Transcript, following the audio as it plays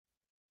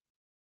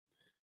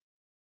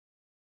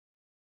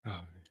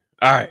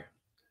All right.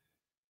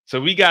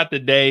 So we got the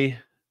day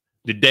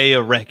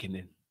of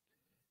reckoning.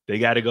 They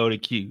got to go to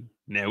Q.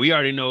 Now, we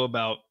already know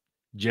about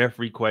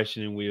Jeffrey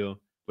questioning Will,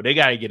 but they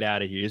got to get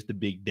out of here. It's the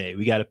big day.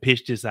 We got to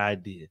pitch this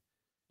idea.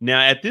 Now,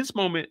 at this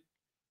moment,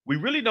 we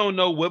really don't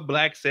know what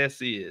Blackccess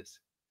is.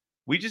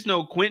 We just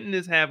know Quentin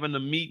is having a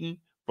meeting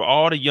for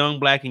all the young,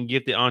 black, and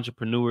gifted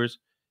entrepreneurs.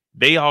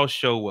 They all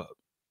show up.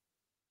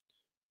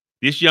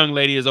 This young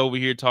lady is over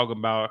here talking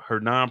about her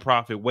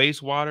nonprofit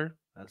wastewater.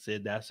 I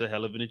said, that's a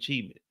hell of an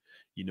achievement.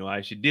 You know, I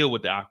used to deal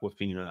with the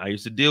Aquafina. I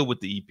used to deal with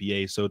the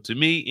EPA. So to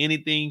me,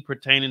 anything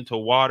pertaining to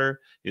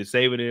water and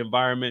saving the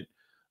environment,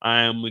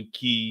 I am a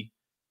key.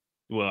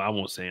 Well, I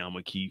won't say I'm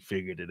a key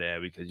figure to that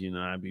because, you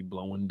know, I'd be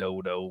blowing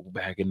dodo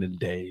back in the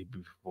day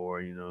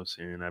before, you know what I'm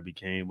saying, I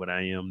became what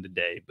I am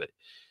today. But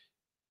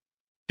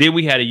then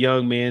we had a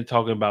young man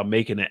talking about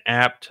making an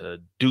app to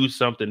do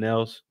something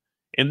else.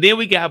 And then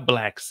we got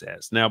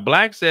Blackccess. Now,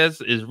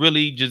 Blackccess is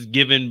really just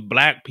giving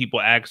black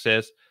people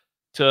access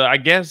to, I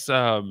guess,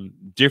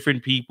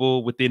 different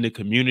people within the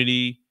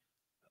community,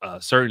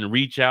 certain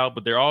reach out,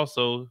 but they're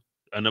also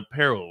an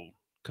apparel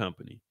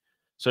company.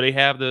 So they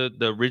have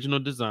the original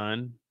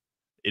design.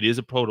 It is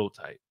a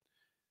prototype.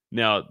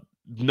 Now,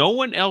 no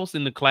one else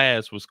in the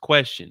class was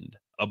questioned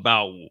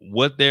about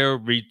what their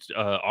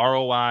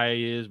ROI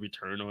is,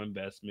 return on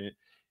investment.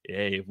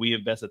 Hey, if we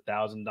invest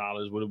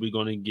 $1,000, what are we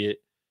going to get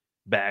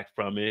back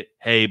from it?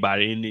 Hey, by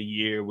the end of the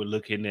year, we're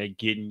looking at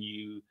getting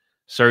you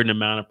certain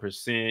amount of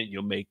percent.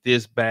 You'll make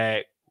this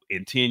back.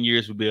 In 10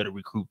 years, we'll be able to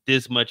recoup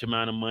this much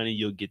amount of money.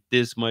 You'll get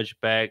this much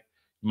back.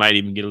 You might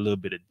even get a little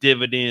bit of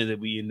dividends if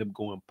we end up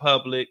going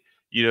public.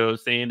 You know what I'm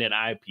saying? That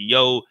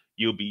IPO,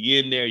 you'll be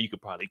in there. You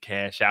could probably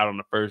cash out on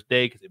the first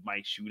day because it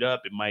might shoot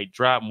up. It might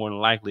drop. More than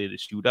likely to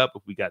shoot up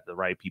if we got the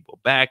right people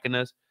backing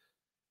us.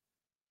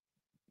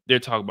 They're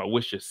talking about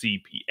what's your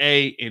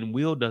CPA, and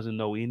Will doesn't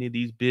know any of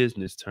these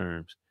business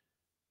terms.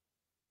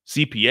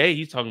 CPA,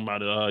 he's talking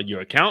about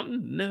your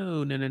accountant?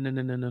 No.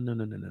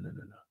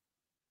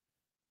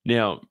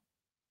 Now,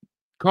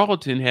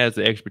 Carlton has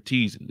the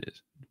expertise in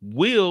this.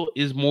 Will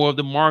is more of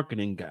the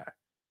marketing guy.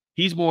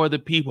 He's more of the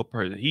people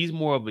person. He's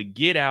more of a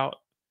get out,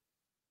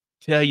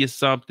 tell you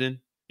something,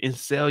 and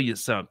sell you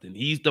something.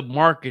 He's the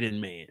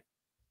marketing man.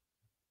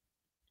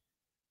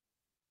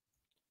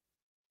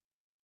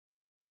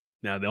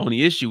 Now, the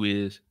only issue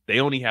is they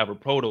only have a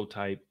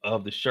prototype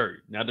of the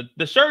shirt. Now,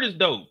 the shirt is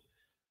dope.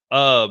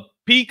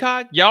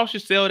 Peacock, y'all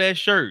should sell that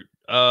shirt.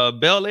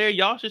 Bel-Air,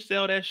 y'all should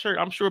sell that shirt.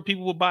 I'm sure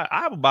people will buy.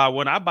 I would buy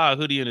one. I buy a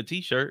hoodie and a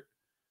t-shirt.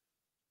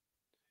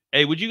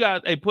 Hey, would you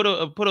guys put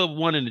a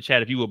one in the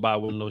chat if you would buy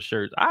one of those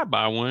shirts? I'd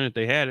buy one if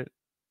they had it.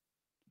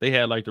 They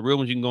had like the real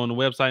ones you can go on the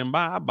website and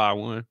buy. I'd buy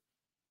one.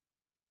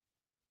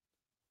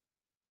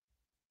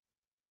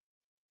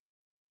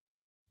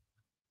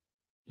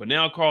 But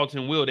now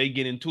Carlton Will, they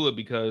get into it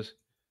because,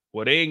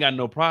 well, they ain't got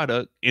no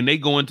product and they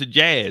go into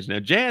Jazz.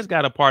 Now, Jazz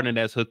got a partner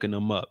that's hooking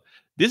them up.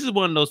 This is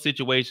one of those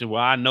situations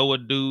where I know a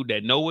dude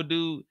that know a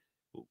dude.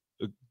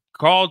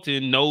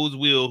 Carlton knows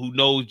Will, who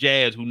knows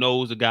Jazz, who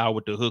knows the guy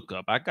with the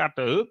hookup. I got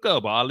the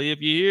hookup, Ollie, if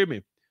you hear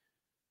me.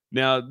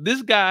 Now,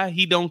 this guy,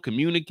 he don't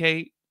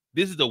communicate.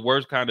 This is the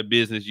worst kind of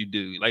business you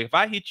do. Like, if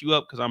I hit you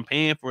up because I'm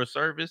paying for a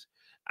service,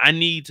 I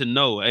need to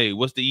know, hey,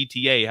 what's the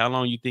ETA? How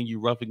long you think you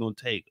roughly going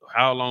to take?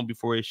 How long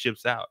before it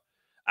ships out?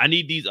 I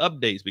need these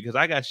updates because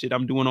I got shit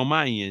I'm doing on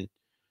my end.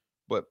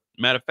 But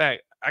matter of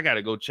fact, I got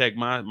to go check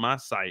my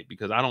site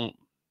because I don't,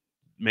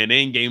 man, they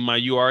ain't gave my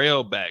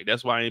URL back.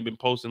 That's why I ain't been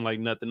posting like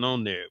nothing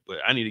on there. But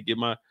I need to get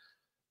my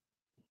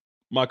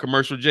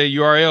commercial J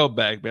URL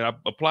back, man. I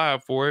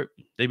applied for it.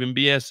 They've been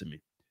BSing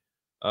me.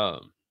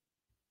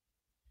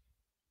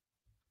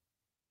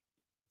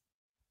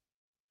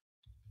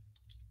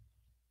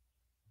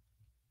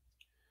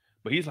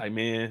 But he's like,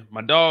 man,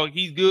 my dog,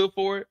 he's good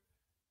for it.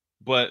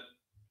 But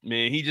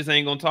man, he just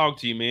ain't gonna talk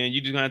to you, man.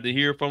 You just gonna have to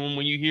hear from him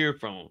when you hear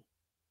from him.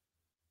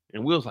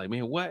 And Will's like,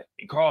 man, what?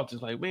 And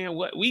Carlton's like, man,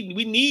 what? We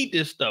need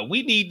this stuff.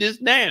 We need this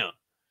now.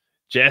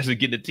 Jazz is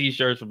getting the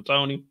t-shirts from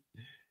Tony.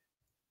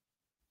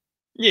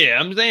 Yeah,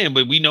 I'm saying,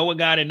 but we know a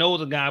guy that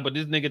knows a guy, but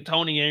this nigga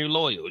Tony ain't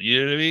loyal.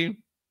 You know what I mean?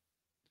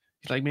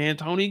 He's like, man,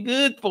 Tony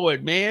good for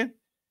it, man.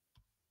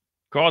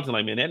 Carlton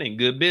like, man, that ain't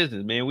good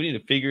business, man. We need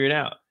to figure it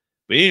out.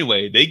 But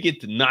anyway, they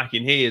get to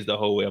knocking heads the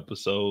whole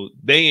episode.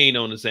 They ain't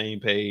on the same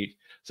page.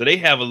 So they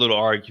have a little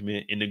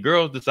argument, and the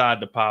girls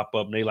decide to pop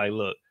up, and they like,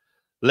 look,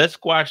 let's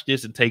squash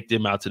this and take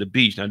them out to the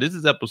beach. Now, this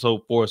is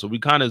episode 4, so we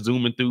kind of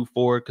zooming through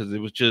 4 because it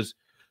was just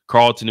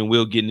Carlton and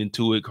Will getting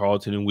into it,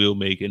 Carlton and Will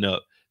making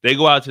up. They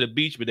go out to the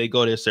beach, but they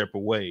go their separate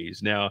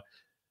ways. Now,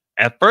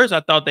 at first, I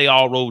thought they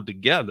all rode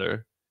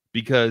together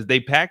because they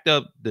packed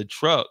up the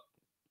truck,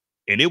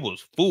 and it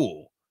was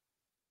full.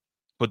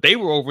 But they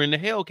were over in the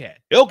Hellcat.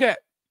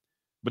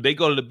 But they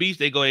go to the beach.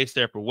 They go their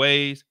separate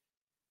ways.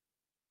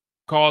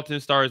 Carlton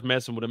starts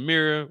messing with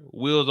Amira.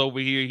 Will's over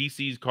here. He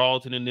sees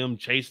Carlton and them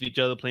chasing each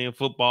other playing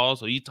football.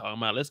 So he's talking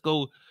about, let's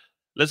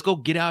go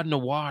get out in the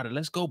water.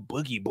 Let's go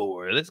boogie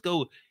board. Let's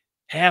go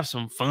have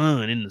some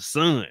fun in the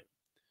sun.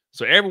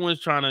 So everyone's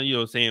trying to, you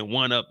know, saying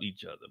one up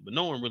each other, but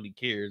no one really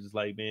cares. It's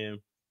like, man,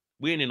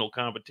 we ain't in no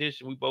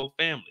competition. We both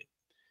family.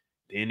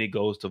 Then it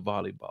goes to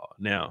volleyball.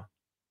 Now,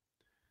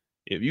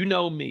 if you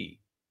know me,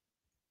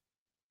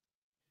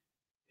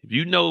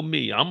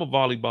 I'm a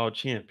volleyball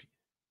champion.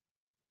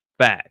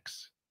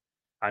 Facts.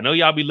 I know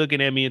y'all be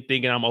looking at me and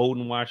thinking I'm old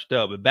and washed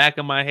up, but back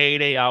in my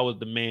heyday, I was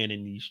the man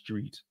in these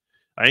streets.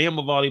 I am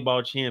a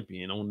volleyball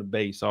champion on the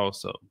base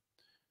also.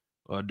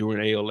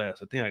 During ALS,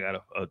 I think I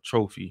got a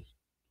trophy.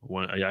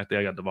 I think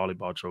I got the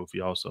volleyball trophy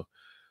also.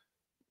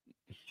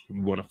 We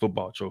won a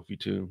football trophy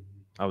too.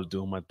 I was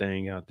doing my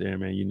thing out there,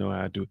 man. You know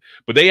how I do.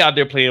 But they out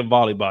there playing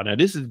volleyball. Now,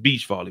 this is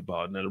beach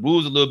volleyball. Now, the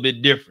rules are a little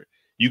bit different.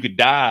 You could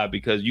dive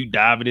because you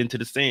diving into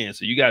the sand.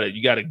 So you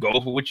gotta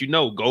go for what you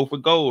know. Go for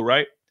gold,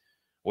 right?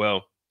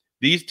 Well,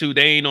 these two,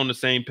 they ain't on the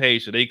same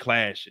page, so they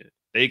clashing.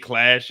 They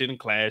clashing,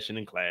 clashing,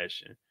 and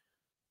clashing.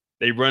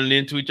 They running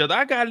into each other.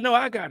 I got it. No,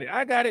 I got it.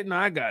 I got it. No,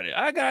 I got it.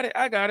 I got it.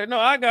 I got it. No,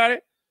 I got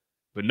it.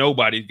 But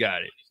nobody's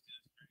got it.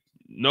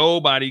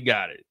 Nobody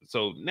got it.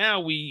 So now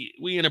we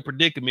in a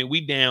predicament.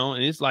 We down,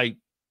 and it's like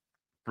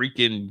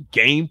freaking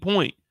game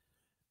point.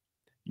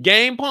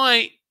 Game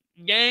point.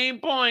 Game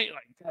point.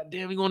 Like, God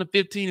damn, we going to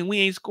 15 and we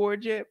ain't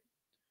scored yet.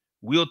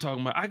 We'll talk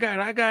about, I got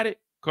it. I got it.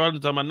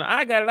 Carlton talking about, no,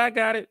 I got it. I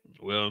got it.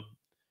 Well,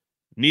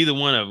 neither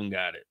one of them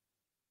got it.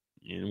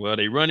 And well,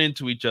 they run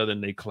into each other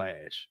and they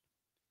clash.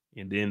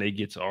 And then they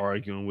get to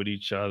arguing with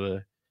each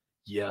other,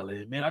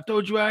 yelling, man, I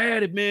told you I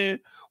had it, man.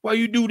 Why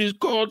you do this,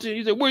 Carlton?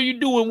 He said, what are you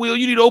doing, Will?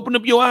 You need to open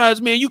up your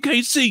eyes, man. You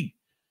can't see.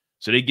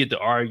 So they get to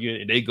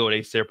arguing and they go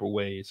their separate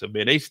ways. So,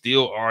 man, they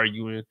still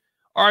arguing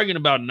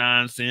about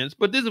nonsense.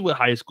 But this is what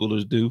high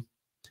schoolers do.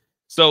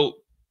 So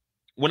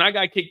when I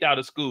got kicked out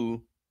of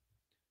school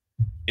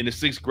in the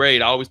 6th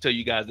grade, I always tell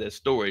you guys that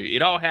story.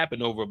 It all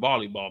happened over a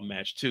volleyball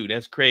match, too.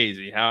 That's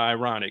crazy. How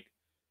ironic.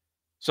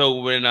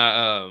 So when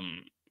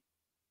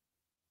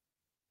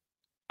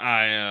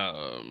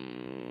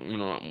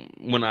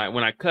when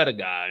I cut a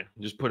guy,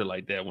 just put it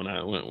like that, when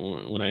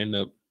I end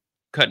up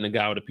cutting a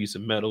guy with a piece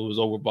of metal, it was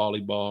over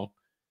volleyball.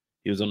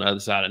 He was on the other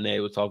side of the net, he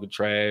was talking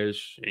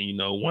trash, and you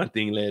know, one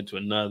thing led to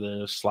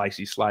another,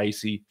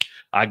 slicey.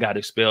 I got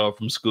expelled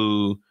from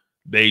school.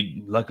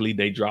 Luckily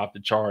they dropped the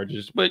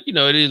charges, but you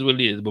know, it is what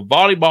it is. But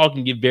volleyball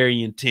can get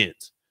very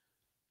intense.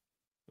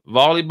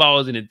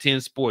 Volleyball is an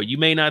intense sport. You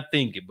may not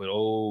think it, but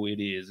oh, it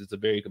is. It's a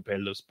very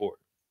competitive sport.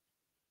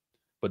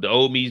 But the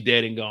old me's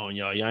dead and gone,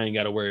 y'all. Y'all ain't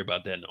got to worry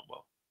about that no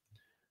more.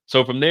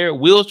 So from there,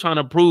 Will's trying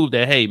to prove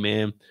that, hey,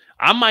 man,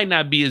 I might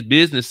not be as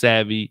business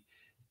savvy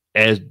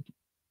as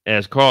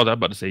Carlton. I'm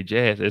about to say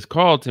Jazz, as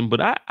Carlton, but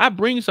I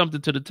bring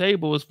something to the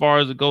table as far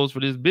as it goes for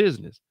this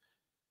business.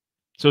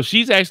 So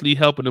she's actually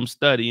helping them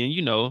study. And,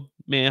 you know,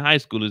 man, high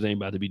schoolers ain't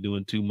about to be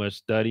doing too much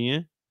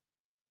studying.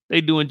 They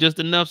doing just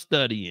enough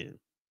studying.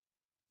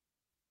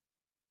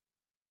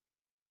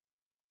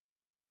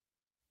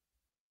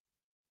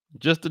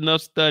 Just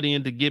enough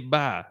studying to get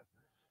by.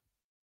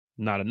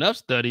 Not enough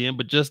studying,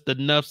 but just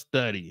enough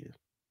studying.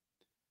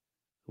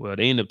 Well,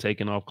 they end up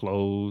taking off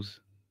clothes,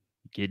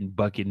 getting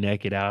bucket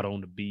naked out on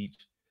the beach.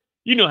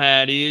 You know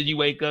how it is. You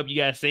wake up, you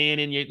got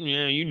sand in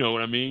your, you know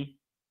what I mean.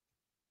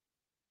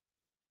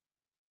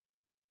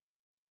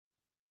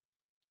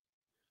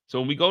 So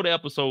when we go to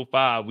episode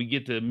 5, we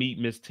get to meet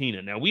Miss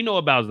Tina. Now, we know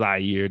about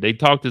Zaire. They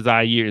talked to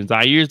Zaire, and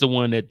Zaire's the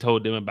one that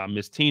told them about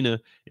Miss Tina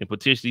and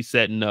potentially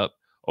setting up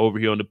over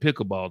here on the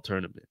pickleball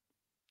tournament.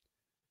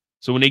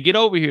 So when they get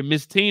over here,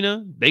 Miss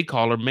Tina, they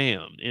call her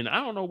ma'am. And I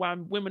don't know why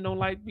women don't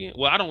like being,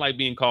 well, I don't like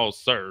being called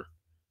sir.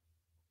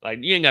 Like,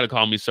 you ain't got to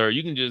call me sir.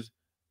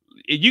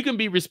 You can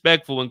be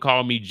respectful and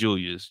call me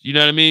Julius. You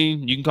know what I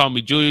mean? You can call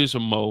me Julius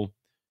or Mo.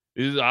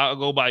 I'll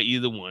go by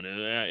either one.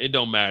 It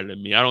don't matter to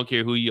me. I don't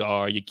care who you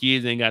are. Your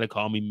kids ain't got to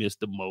call me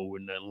Mr. Mo or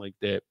nothing like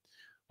that.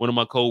 One of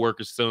my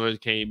coworkers' sons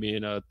came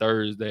in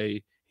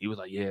Thursday. He was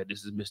like, yeah,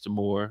 this is Mr.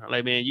 Moore. I'm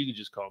like, man, you can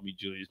just call me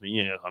Julius. Man,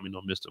 you ain't got to call me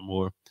no Mr.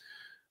 Moore.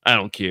 I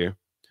don't care.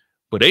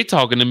 But they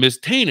talking to Miss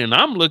Tina, and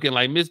I'm looking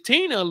like Miss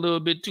Tina a little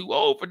bit too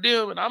old for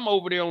them. And I'm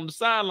over there on the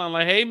sideline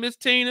like, hey, Miss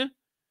Tina,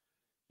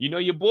 you know,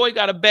 your boy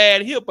got a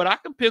bad hip, but I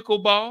can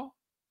pickleball.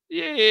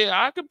 Yeah,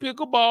 I can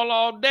pickleball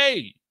all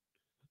day.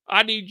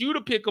 I need you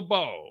to pick a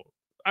ball.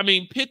 I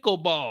mean,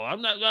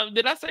 pickleball.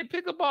 Did I say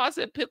pickleball? I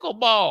said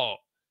pickleball.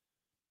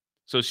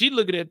 So she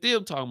looking at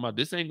them talking about,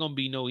 this ain't going to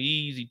be no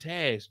easy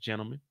task,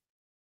 gentlemen.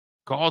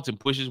 Carlton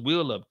pushes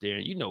Will up there.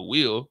 And you know,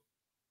 Will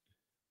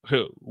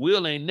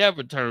ain't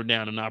never turned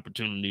down an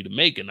opportunity to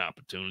make an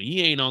opportunity.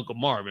 He ain't Uncle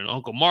Marvin.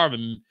 Uncle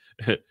Marvin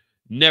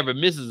never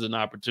misses an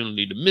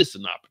opportunity to miss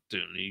an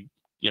opportunity.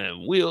 You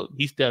know, Will,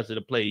 he steps to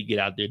the plate. He get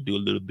out there, do a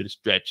little bit of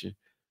stretching.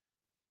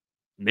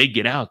 And they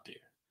get out there.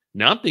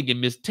 Now I'm thinking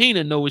Miss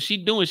Tina know what she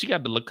doing. She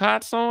got the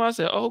Lacoste on. I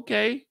said,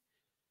 okay.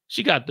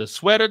 She got the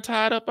sweater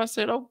tied up. I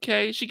said,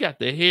 okay. She got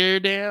the hair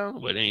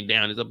down. Well, it ain't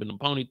down. It's up in the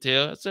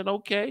ponytail. I said,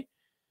 okay.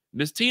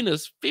 Miss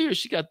Tina's fierce.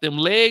 She got them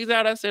legs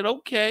out. I said,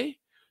 okay.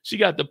 She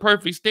got the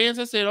perfect stance.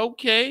 I said,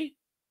 okay.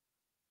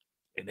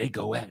 And they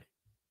go at it.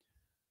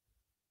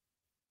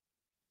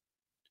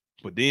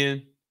 But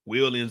then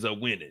Will ends up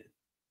winning.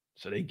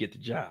 So they get the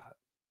job.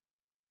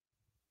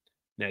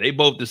 Now they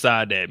both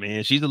decide that,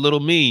 man, she's a little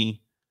mean,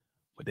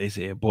 but they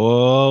said,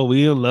 boy,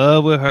 we in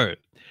love with her.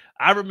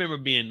 I remember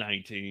being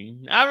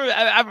 19.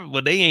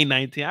 Well, they ain't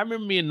 19. I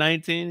remember being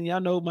 19. Y'all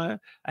know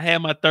I had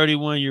my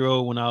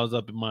 31-year-old when I was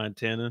up in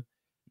Montana.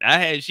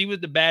 She was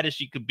the baddest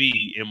she could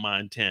be in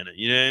Montana.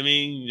 You know what I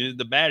mean?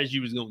 The baddest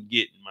you was gonna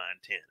get in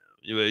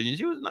Montana.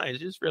 She was nice.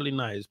 She was really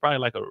nice. Probably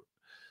like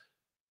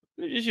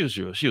she was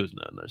real. She was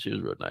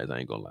real nice. I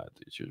ain't gonna lie to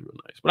you. She was real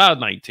nice. But I was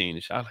 19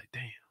 and I was like,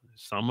 damn,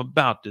 there's something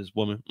about this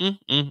woman.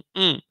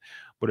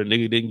 But a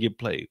nigga didn't get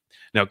played.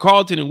 Now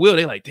Carlton and Will,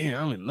 they like,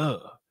 damn, I'm in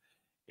love.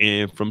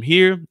 And from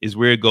here is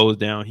where it goes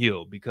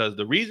downhill, because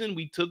the reason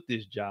we took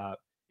this job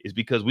is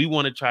because we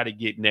want to try to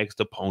get next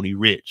to Pony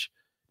Rich.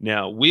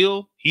 Now,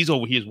 Will, he's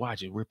over here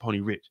watching. We're Pony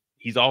Rich.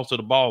 He's also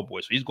the ball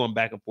boy. So he's going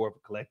back and forth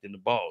collecting the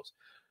balls.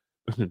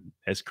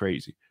 That's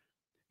crazy.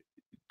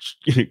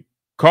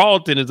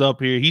 Carlton is up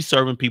here. He's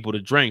serving people the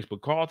drinks,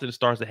 but Carlton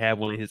starts to have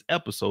one of his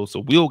episodes. So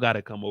Will got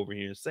to come over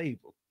here and save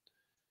him.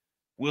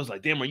 Will's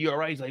like, damn, are you all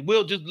right? He's like,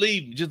 Will, just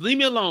leave. Just leave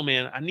me alone,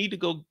 man. I need to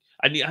go.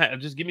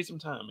 Just give me some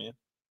time, man.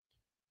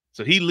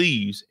 So he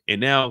leaves,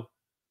 and now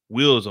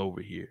Will's over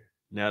here.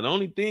 Now, the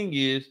only thing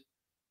is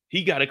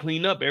he got to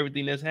clean up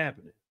everything that's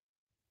happening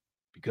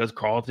because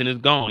Carlton is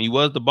gone. He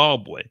was the ball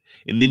boy.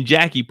 And then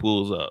Jackie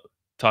pulls up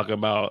talking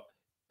about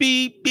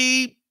beep,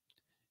 beep.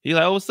 He's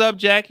like, what's up,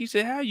 Jack? He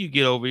said, how you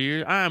get over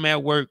here? I'm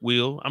at work,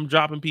 Will. I'm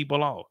dropping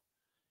people off.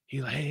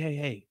 He's like,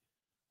 hey.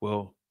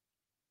 Well,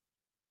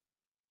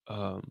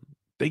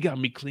 they got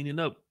me cleaning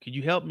up. Can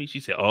you help me? She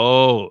said,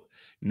 oh,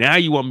 now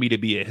you want me to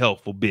be a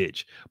helpful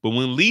bitch. But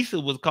when Lisa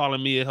was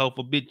calling me a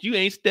helpful bitch, you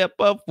ain't step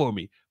up for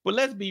me. But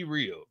let's be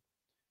real.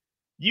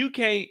 You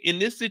can't, in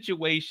this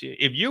situation,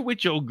 if you're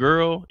with your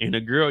girl and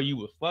the girl you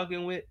were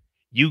fucking with,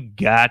 you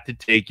got to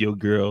take your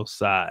girl's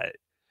side.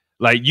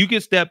 Like, you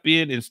can step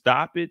in and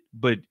stop it,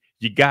 but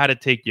you got to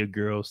take your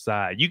girl's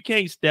side. You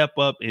can't step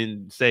up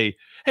and say,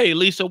 hey,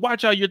 Lisa,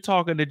 watch how you're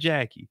talking to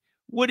Jackie.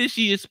 What does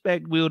she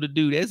expect Will to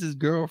do? That's his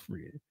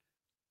girlfriend.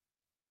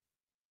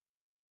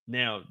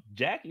 Now,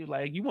 Jackie's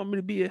like, you want me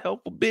to be a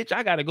helpful bitch?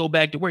 I got to go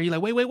back to work. He's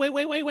like,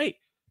 wait.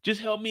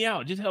 Just help me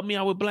out. Just help me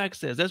out with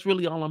Blackccess. That's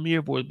really all I'm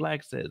here for is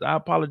Blackccess. I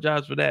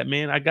apologize for that,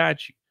 man. I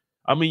got you.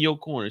 I'm in your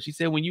corner. She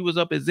said, when you was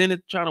up at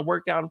Zenith trying to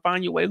work out and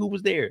find your way, who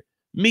was there?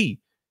 Me.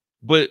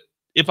 But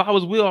if I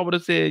was Will, I would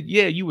have said,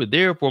 yeah, you were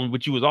there for me,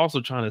 but you was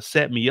also trying to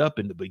set me up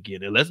in the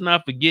beginning. Let's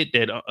not forget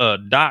that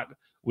Doc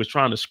was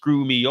trying to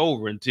screw me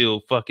over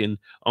until fucking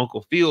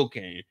Uncle Phil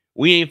came.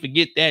 We ain't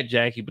forget that,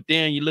 Jackie. But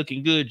damn, you're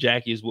looking good,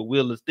 Jackie, is what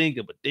Will is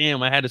thinking. But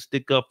damn, I had to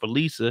stick up for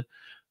Lisa.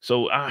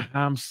 So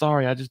I'm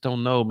sorry. I just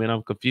don't know, man.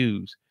 I'm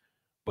confused.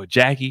 But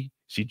Jackie,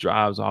 she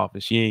drives off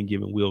and she ain't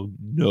giving Will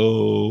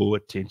no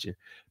attention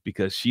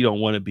because she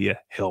don't want to be a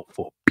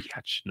helpful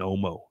bitch no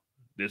more.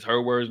 This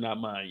her words, not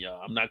mine,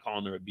 y'all. I'm not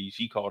calling her a B.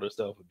 She called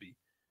herself a B.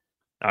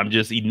 I'm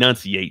just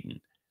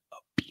enunciating a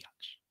bitch.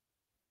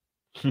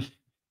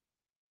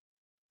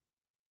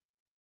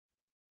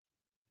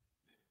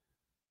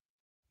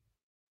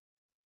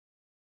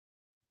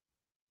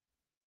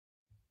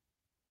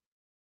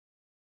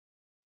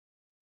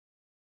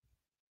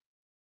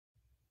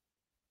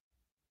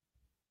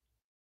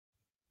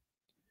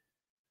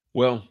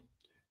 Well,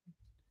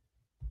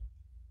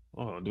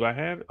 oh, do I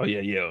have it? Oh,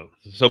 yeah.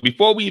 So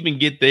before we even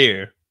get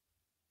there,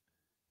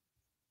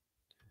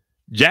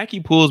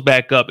 Jackie pulls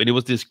back up and it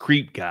was this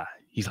creep guy.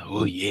 He's like,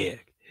 oh, yeah.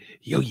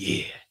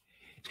 Yeah.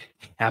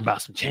 How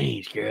about some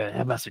change, girl?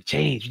 How about some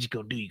change? What you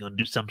gonna do? You gonna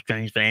do something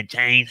strange for that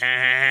change?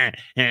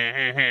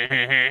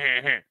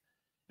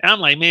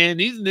 I'm like, man,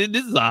 this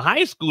is a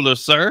high schooler,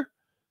 sir.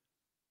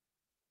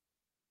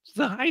 This is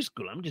a high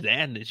schooler. I'm just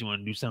adding that you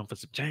want to do something for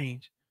some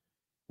change.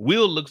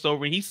 Will looks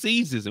over and he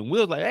sees this, and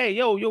Will's like, hey,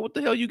 yo, what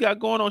the hell you got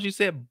going on? She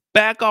said,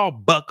 back off,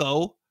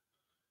 bucko.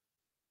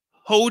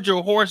 Hold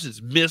your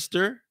horses,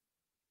 mister.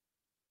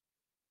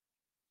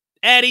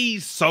 At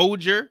ease,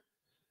 soldier.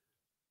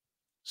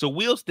 So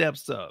Will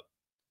steps up.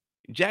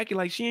 Jackie,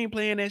 like, she ain't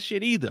playing that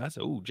shit either. I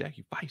said, ooh,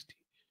 Jackie feisty.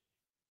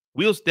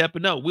 Will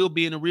stepping up. Will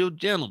being a real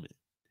gentleman.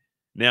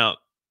 Now,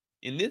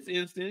 in this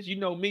instance, you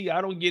know me, I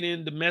don't get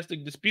in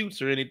domestic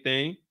disputes or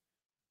anything.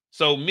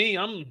 So me,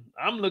 I'm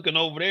looking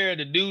over there at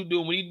the dude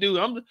doing what he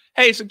do.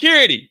 Hey,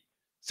 security,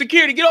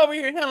 get over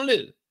here and handle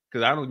this.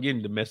 Because I don't get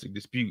in domestic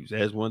disputes.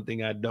 That's one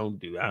thing I don't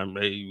do.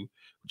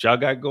 What y'all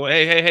got going?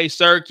 Hey,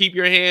 sir, keep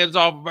your hands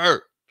off of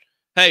her.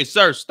 Hey,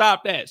 sir,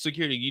 stop that.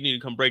 Security, you need to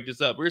come break this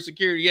up. Where's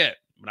security at?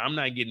 But I'm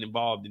not getting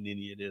involved in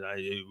any of this.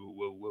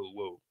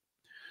 Whoa.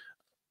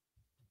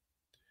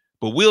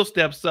 But Will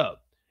steps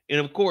up. And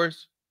of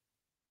course,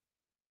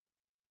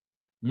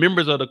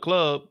 members of the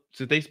club,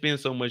 since they spend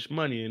so much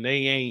money and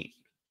they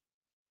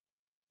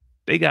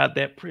got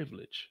that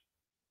privilege.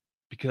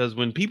 Because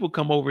when people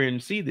come over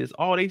and see this,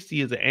 all they see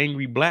is an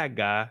angry black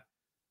guy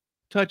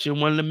touching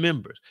one of the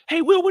members.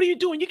 Hey, Will, what are you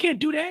doing? You can't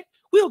do that.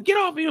 Will, get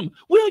off him.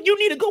 Will, you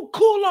need to go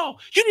cool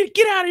off. You need to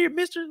get out of here,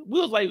 mister.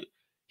 Will's like,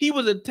 he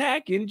was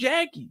attacking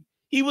Jackie.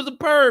 He was a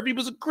perv. He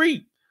was a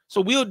creep.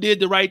 So Will did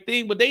the right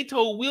thing, but they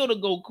told Will to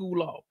go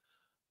cool off.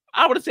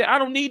 I would have said, I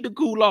don't need to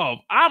cool off.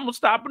 I'm gonna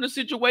stop in the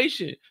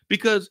situation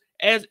because,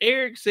 as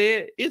Eric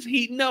said, it's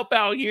heating up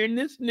out here, and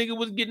this nigga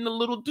was getting a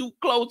little too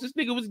close. This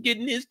nigga was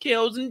getting his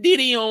Kels and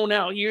Diddy on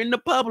out here in the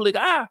public.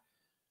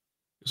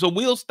 So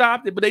Will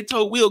stopped it, but they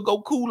told Will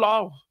go cool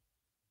off.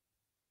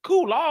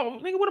 Cool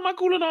off, nigga. What am I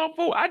cooling off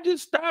for? I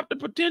just stopped the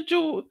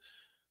potential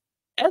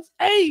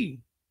SA.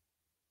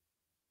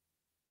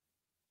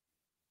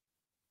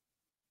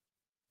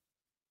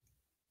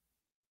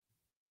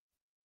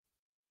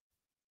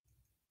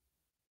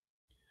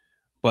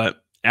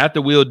 But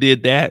after Will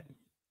did that,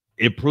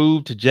 it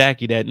proved to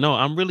Jackie that no,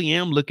 I really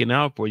am looking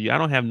out for you. I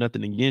don't have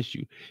nothing against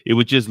you. It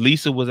was just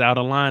Lisa was out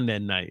of line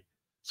that night.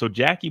 So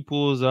Jackie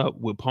pulls up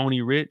with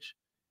Pony Rich,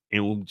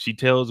 and when she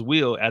tells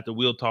Will, after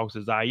Will talks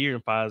to Zaire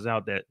and finds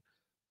out that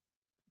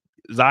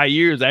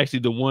Zaire is actually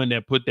the one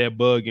that put that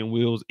bug in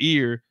Will's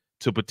ear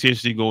to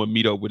potentially go and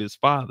meet up with his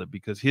father,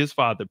 because his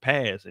father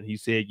passed and he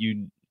said,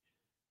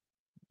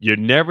 you're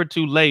never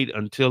too late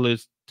until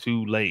it's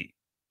too late.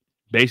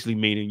 Basically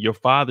meaning your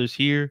father's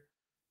here,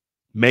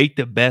 make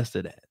the best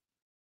of that.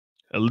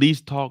 At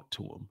least talk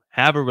to him,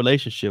 have a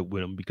relationship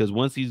with him, because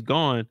once he's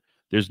gone,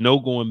 there's no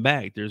going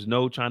back. There's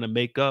no trying to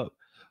make up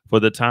for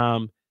the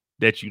time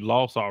that you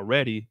lost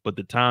already, but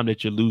the time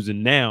that you're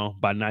losing now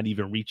by not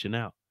even reaching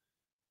out.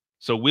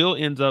 So Will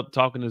ends up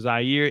talking to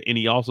Zaire, and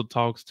he also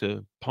talks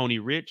to Pony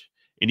Rich,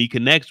 and he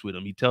connects with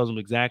him. He tells him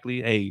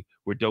exactly, hey,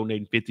 we're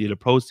donating 50 of the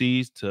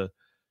proceeds to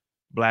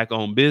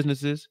Black-owned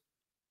businesses.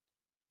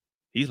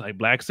 He's like,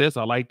 Blackccess,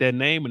 I like that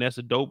name, and that's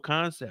a dope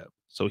concept.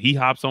 So he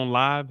hops on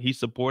live, he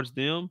supports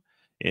them,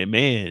 and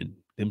man,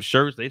 them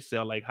shirts, they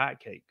sell like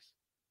hotcakes.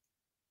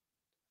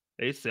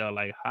 They sell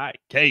like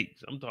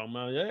hotcakes. I'm talking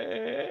about,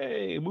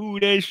 hey,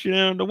 move that shit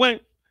on the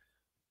way.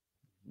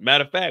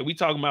 Matter of fact, we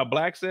talking about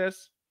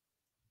Blackccess.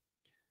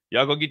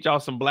 Y'all go get y'all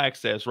some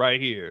Blackccess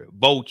right here.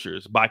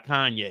 Vultures by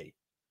Kanye.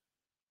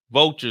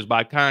 Vultures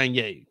by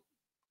Kanye.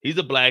 He's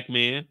a black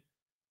man.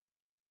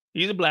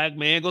 He's a black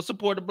man. Go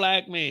support a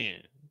black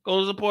man.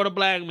 Go support a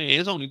black man.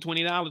 It's only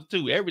 $20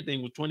 too.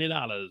 Everything was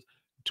 $20.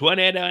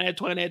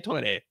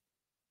 20.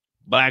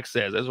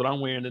 Blackccess. That's what I'm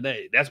wearing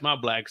today. That's my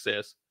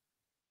Blackccess.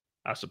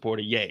 I support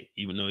a Ye,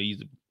 even though he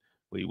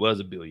was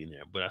a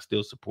billionaire, but I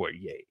still support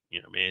Ye.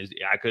 You know, man.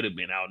 I could have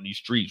been out in these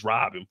streets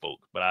robbing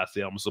folks, but I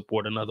say I'm gonna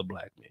support another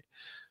black man.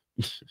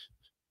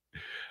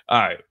 All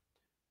right.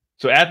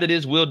 So after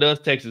this, Will does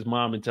text his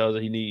mom and tells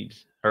her he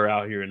needs her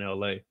out here in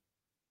LA.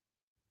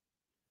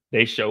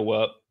 They show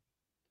up.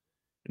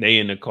 They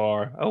in the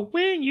car. Oh,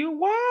 when you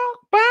walk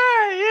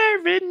by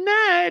every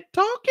night,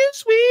 talking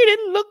sweet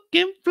and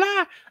looking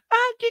fly,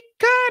 I get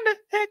kind of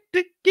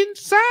hectic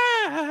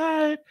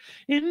inside.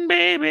 And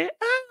baby,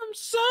 I'm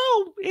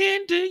so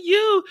into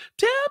you.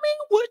 Tell me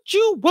what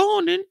you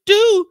want to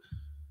do.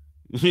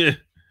 Yeah.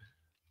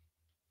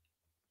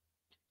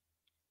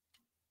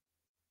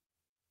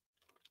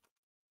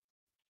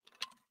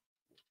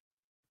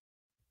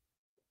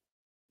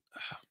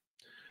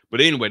 But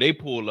anyway, they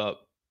pull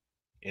up,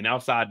 and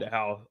outside the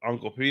house,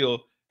 Uncle Phil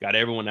got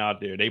everyone out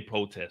there. They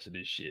protested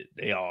this shit.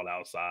 They all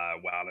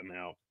outside wilding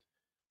out.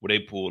 Well, they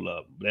pull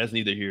up. But that's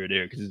neither here or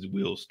there because it's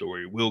Will's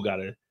story. Will got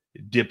to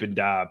dip and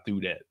dive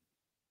through that.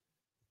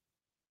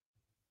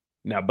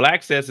 Now,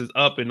 Blackccess is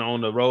up and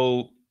on the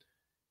road.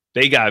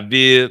 They got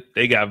Viv,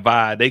 they got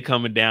Vi. They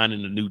coming down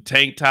in the new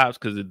tank tops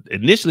because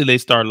initially they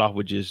started off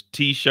with just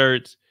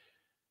T-shirts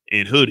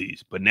and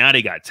hoodies, but now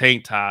they got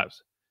tank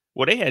tops.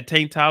 Well, they had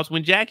tank tops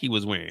when Jackie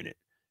was wearing it.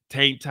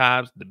 Tank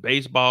tops, the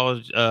baseball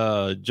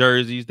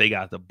jerseys. They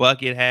got the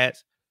bucket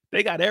hats.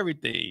 They got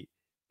everything.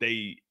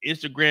 They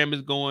Instagram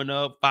is going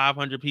up.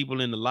 500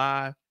 people in the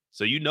live,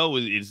 so you know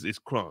it's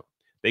crunk.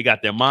 They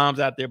got their moms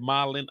out there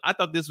modeling. I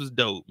thought this was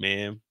dope,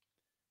 man.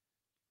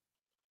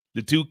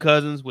 The two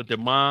cousins with their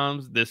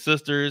moms, their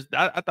sisters.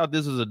 I thought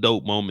this was a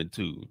dope moment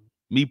too.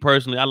 Me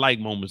personally, I like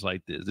moments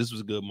like this. This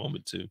was a good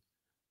moment too.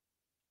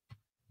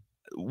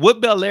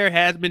 What Belair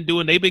has been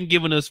doing, they've been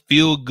giving us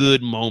feel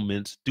good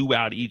moments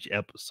throughout each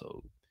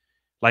episode.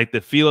 Like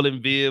the Phil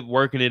and Viv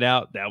working it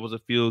out, that was a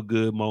feel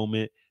good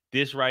moment.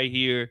 This right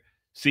here,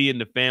 seeing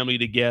the family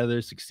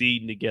together,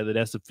 succeeding together,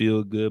 that's a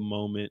feel good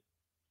moment.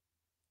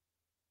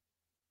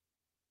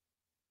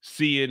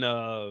 Seeing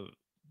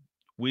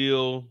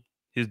Will,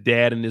 his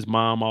dad and his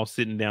mom all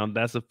sitting down,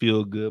 that's a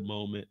feel good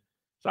moment.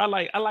 So I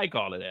like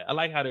all of that. I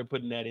like how they're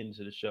putting that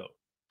into the show.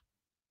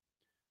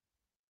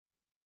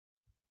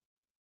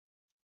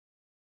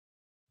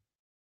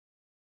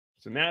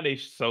 So now they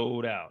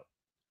sold out.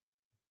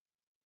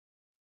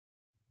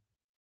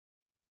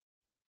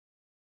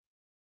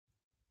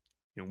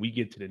 And we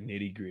get to the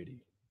nitty gritty,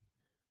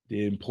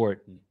 the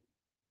important,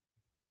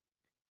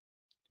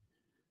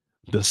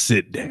 the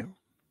sit down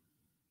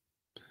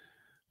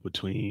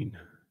between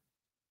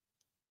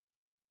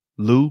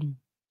Lou,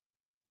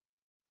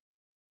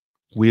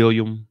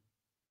 William,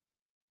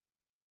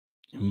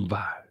 and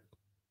Vi.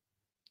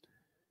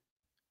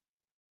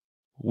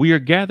 We are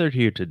gathered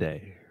here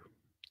today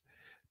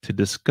to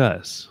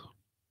discuss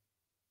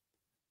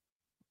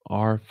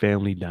our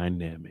family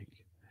dynamic.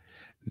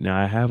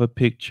 Now I have a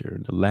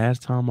picture. The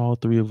last time all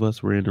three of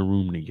us were in a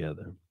room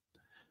together,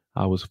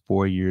 I was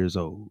 4 years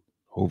old,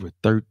 over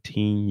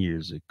 13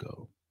 years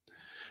ago.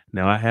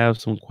 Now I have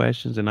some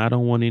questions and I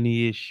don't want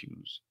any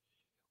issues.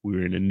 We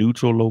were in a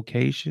neutral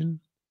location.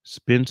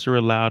 Spencer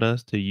allowed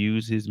us to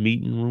use his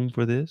meeting room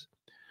for this.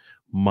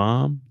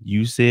 Mom,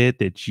 you said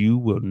that you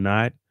will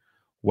not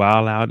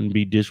wild out and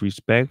be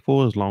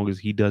disrespectful as long as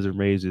he doesn't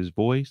raise his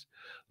voice.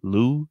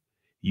 Lou,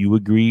 you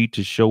agreed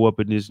to show up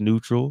in this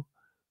neutral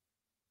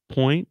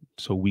point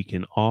so we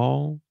can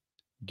all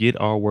get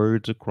our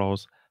words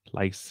across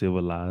like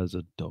civilized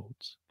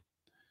adults.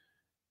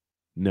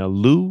 Now,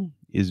 Lou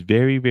is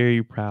very,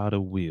 very proud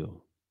of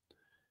Will.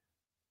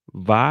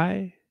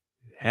 Vi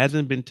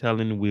hasn't been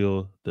telling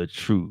Will the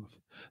truth,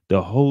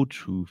 the whole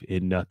truth,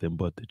 and nothing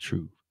but the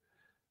truth.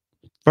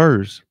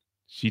 First,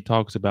 she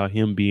talks about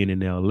him being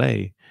in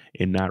LA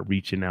and not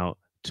reaching out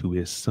to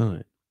his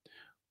son.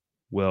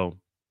 Well,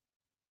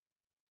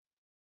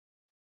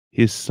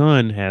 his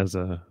son has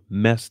a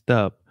messed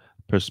up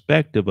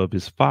perspective of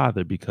his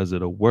father because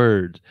of the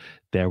words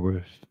that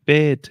were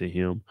fed to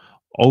him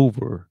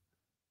over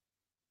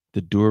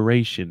the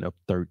duration of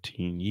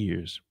 13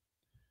 years.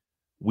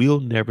 Will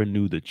never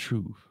knew the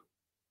truth.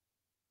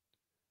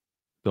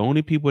 The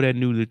only people that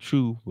knew the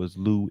truth was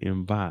Lou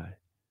and Vi.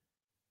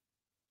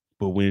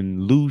 But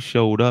when Lou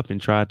showed up and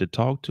tried to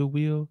talk to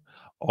Will,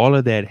 all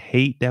of that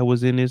hate that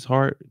was in his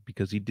heart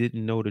because he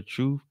didn't know the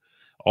truth,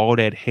 all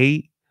that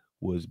hate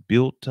was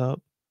built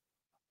up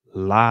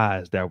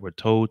lies that were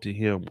told to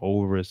him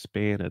over a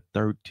span of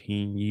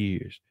 13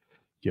 years.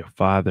 Your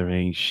father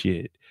ain't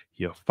shit.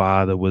 Your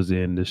father was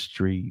in the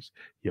streets.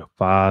 Your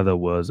father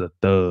was a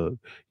thug.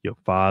 Your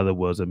father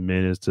was a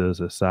menace to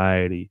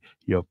society.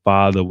 Your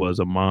father was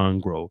a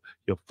mongrel.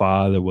 Your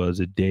father was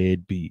a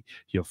deadbeat.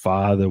 Your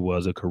father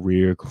was a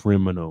career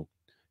criminal.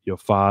 Your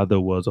father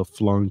was a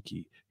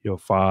flunky. Your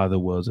father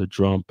was a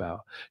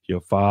dropout.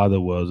 Your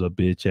father was a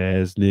bitch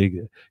ass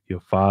nigga.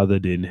 Your father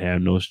didn't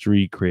have no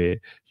street cred.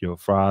 Your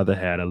father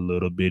had a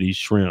little bitty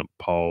shrimp,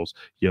 pause.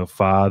 Your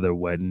father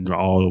wasn't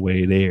all the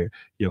way there.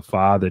 Your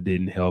father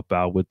didn't help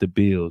out with the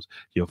bills.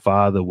 Your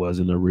father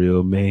wasn't a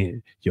real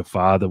man. Your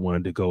father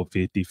wanted to go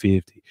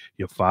 50-50.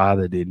 Your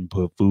father didn't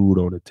put food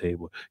on the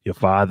table. Your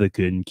father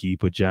couldn't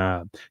keep a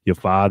job. Your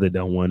father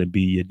don't want to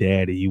be your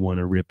daddy. He want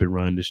to rip and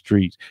run the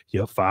streets.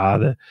 Your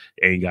father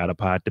ain't got a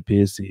pot to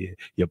piss in.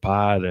 Your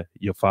father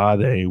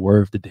ain't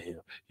worth the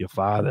damn. Your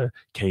father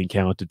can't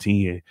count to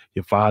 10.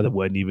 Your father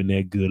wasn't even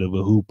that good of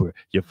a hooper.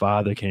 Your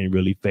father can't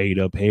really fade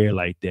up hair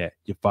like that.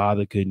 Your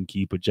father couldn't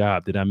keep a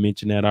job. Did I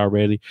mention that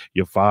already?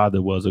 Your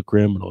father was a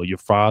criminal. Your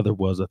father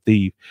was a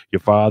thief. Your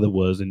father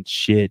wasn't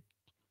shit.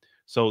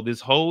 So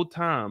this whole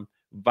time,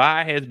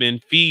 Vi has been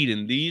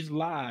feeding these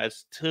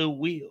lies to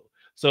Will.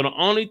 So the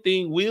only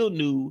thing Will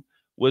knew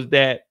was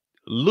that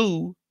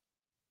Lou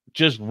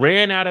just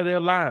ran out of their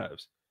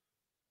lives.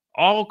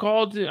 All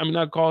Carlton, I mean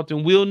not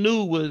Carlton, Will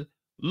knew was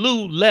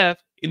Lou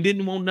left and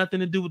didn't want nothing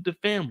to do with the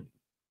family.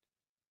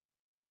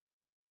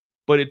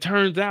 But it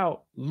turns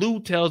out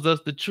Lou tells us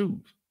the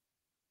truth.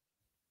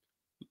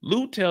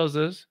 Lou tells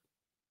us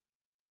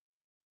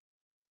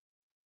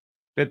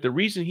that the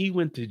reason he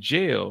went to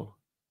jail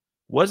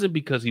wasn't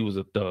because he was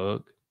a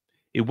thug.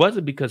 It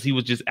wasn't because he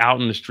was just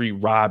out in the street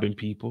robbing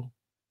people.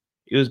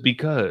 It was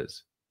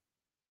because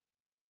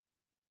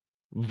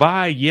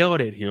Vi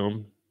yelled at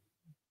him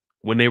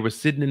when they were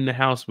sitting in the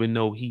house with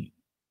no heat.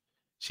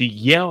 She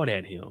yelled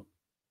at him,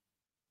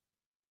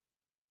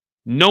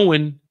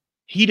 knowing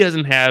he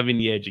doesn't have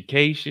any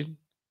education.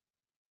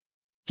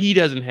 He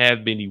doesn't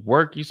have any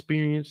work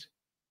experience.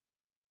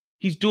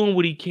 He's doing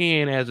what he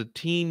can as a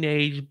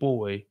teenage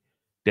boy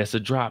that's a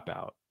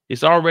dropout.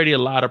 It's already a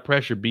lot of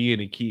pressure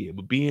being a kid,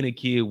 but being a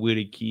kid with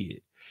a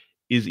kid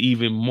is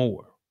even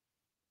more.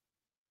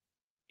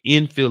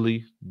 In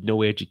Philly,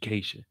 no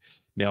education.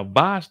 Now,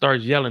 Vi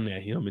starts yelling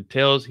at him and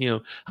tells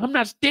him, I'm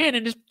not staying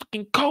in this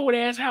fucking cold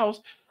ass house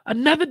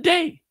another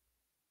day.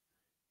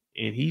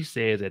 And he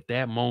says, at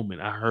that moment,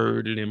 I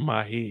heard it in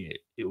my head.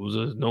 It was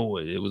a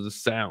noise. It was a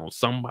sound.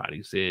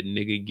 Somebody said,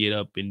 nigga, get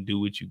up and do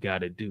what you got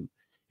to do.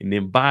 And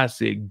then Vi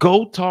said,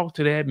 go talk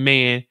to that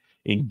man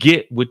and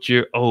get what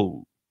you're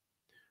owed.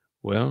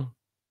 Well,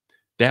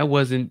 that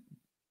wasn't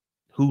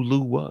who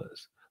Lou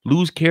was.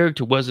 Lou's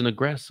character wasn't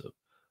aggressive.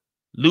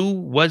 Lou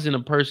wasn't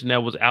a person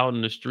that was out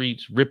in the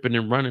streets ripping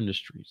and running the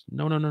streets.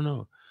 No, no, no,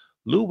 no.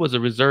 Lou was a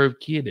reserved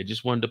kid that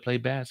just wanted to play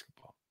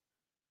basketball.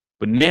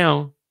 But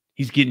now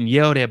he's getting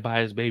yelled at by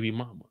his baby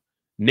mama.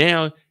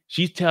 Now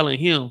she's telling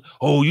him,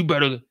 oh, you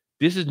better.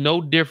 This is no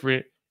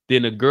different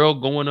than a girl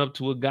going up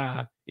to a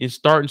guy and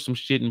starting some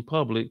shit in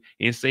public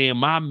and saying,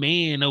 my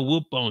man will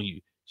whoop on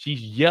you.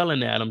 She's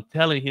yelling at him,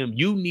 telling him,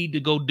 you need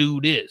to go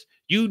do this.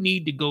 You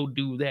need to go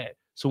do that.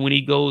 So when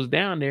he goes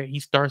down there, he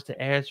starts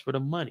to ask for the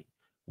money.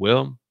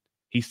 Well,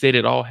 he said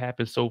it all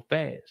happened so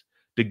fast.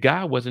 The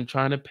guy wasn't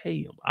trying to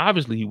pay him.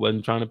 Obviously, he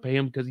wasn't trying to pay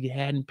him because he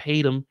hadn't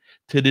paid him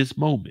to this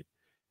moment.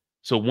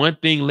 So one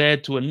thing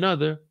led to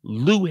another.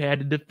 Lou had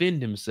to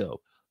defend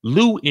himself.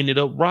 Lou ended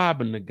up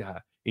robbing the guy.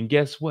 And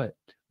guess what?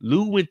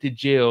 Lou went to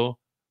jail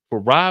for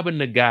robbing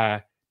the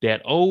guy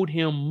that owed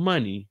him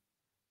money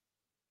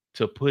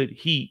to put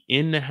heat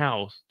in the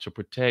house to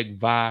protect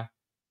Vi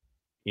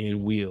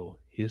and Will,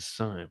 his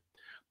son.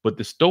 But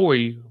the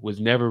story was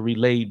never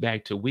relayed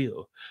back to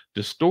Will.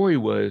 The story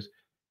was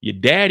your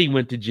daddy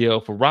went to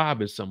jail for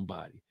robbing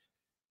somebody.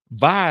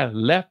 Vi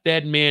left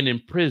that man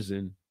in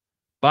prison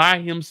by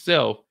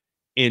himself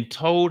and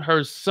told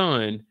her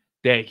son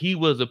that he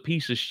was a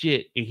piece of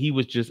shit and he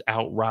was just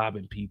out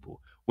robbing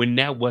people, when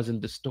that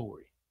wasn't the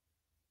story.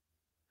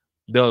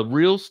 The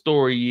real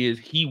story is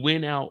he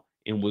went out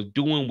and was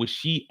doing what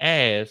she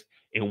asked,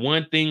 and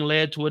one thing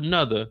led to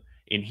another,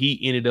 and he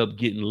ended up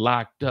getting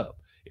locked up.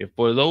 And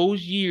for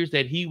those years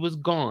that he was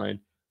gone,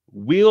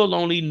 Will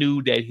only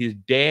knew that his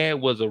dad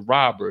was a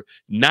robber,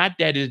 not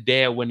that his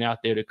dad went out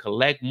there to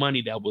collect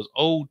money that was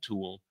owed to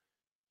him,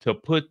 to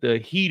put the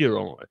heater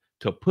on,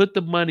 to put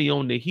the money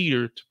on the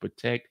heater to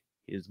protect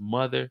his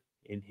mother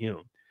and him.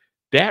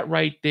 That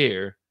right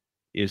there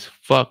is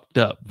fucked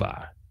up,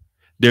 Vi.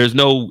 There's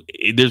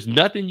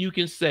nothing you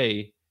can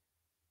say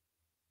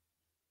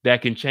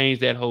that can change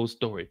that whole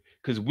story.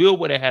 Because Will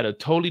would have had a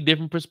totally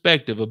different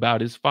perspective about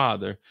his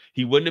father.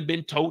 He wouldn't have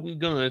been toting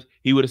guns.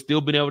 He would have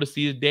still been able to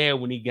see his dad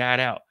when he got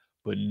out.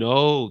 But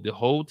no, the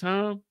whole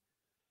time,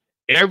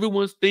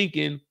 everyone's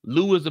thinking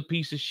Lou is a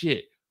piece of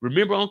shit.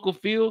 Remember Uncle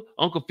Phil?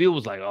 Uncle Phil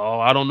was like, oh,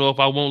 I don't know if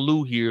I want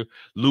Lou here.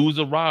 Lou's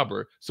a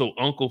robber. So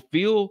Uncle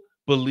Phil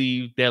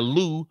believed that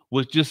Lou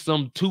was just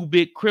some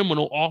two-bit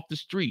criminal off the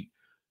street.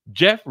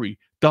 Jeffrey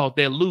thought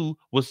that Lou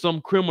was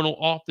some criminal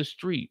off the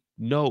street.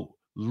 No,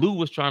 Lou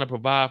was trying to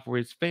provide for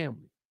his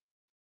family.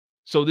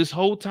 So this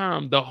whole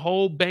time, the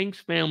whole Banks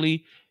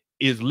family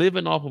is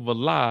living off of a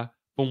lie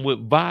from what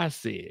Vi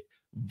said.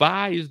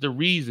 Vi is the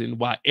reason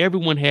why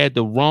everyone had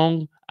the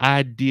wrong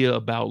idea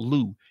about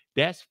Lou.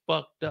 That's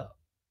fucked up.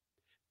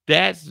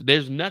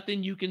 There's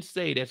nothing you can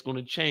say that's going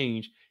to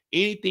change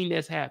anything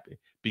that's happened,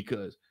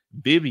 because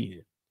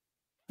Vivian,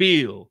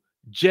 Phil,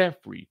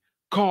 Jeffrey,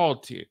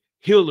 Carlton,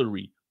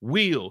 Hilary,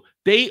 Will,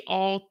 they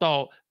all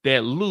thought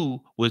that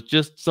Lou was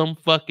just some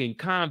fucking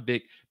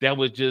convict that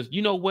was just,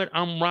 you know what,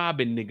 I'm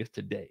robbing niggas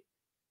today.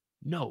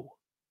 No.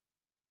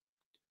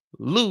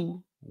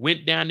 Lou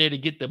went down there to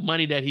get the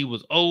money that he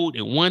was owed,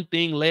 and one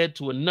thing led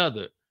to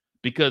another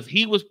because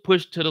he was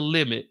pushed to the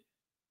limit.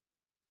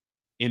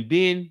 And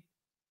then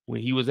when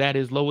he was at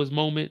his lowest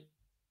moment,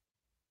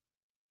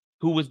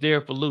 who was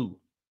there for Lou?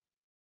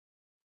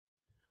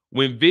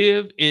 When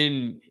Viv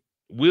and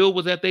Will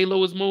was at their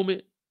lowest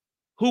moment,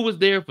 who was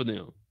there for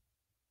them?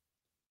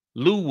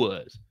 Lou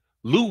was.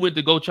 Lou went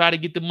to go try to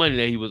get the money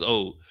that he was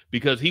owed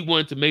because he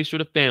wanted to make sure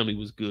the family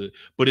was good.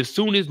 But as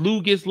soon as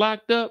Lou gets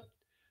locked up,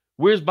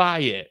 where's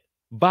Vi at?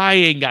 Vi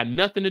ain't got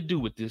nothing to do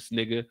with this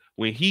nigga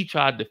when he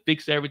tried to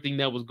fix everything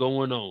that was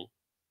going on.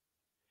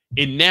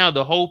 And now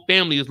the whole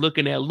family is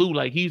looking at Lou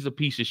like he's a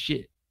piece of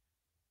shit.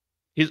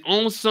 His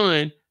own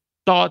son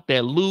thought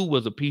that Lou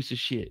was a piece of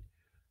shit.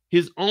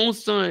 His own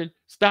son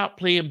stopped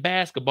playing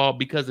basketball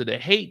because of the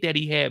hate that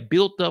he had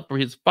built up for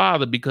his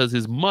father, because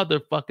his mother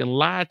fucking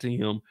lied to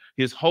him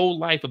his whole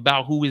life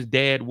about who his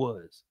dad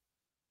was.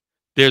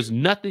 There's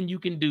nothing you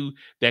can do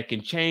that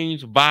can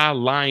change Vi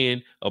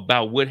lying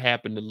about what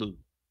happened to Lou.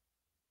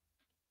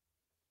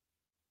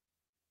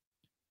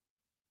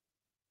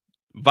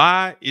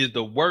 Vi is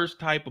the worst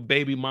type of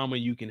baby mama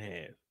you can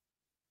have.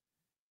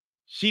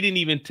 She didn't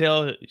even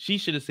tell her. She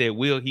should have said,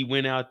 Will, he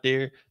went out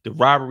there, the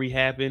robbery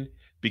happened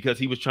because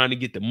he was trying to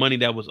get the money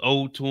that was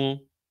owed to him.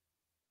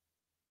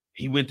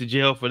 He went to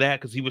jail for that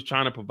because he was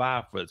trying to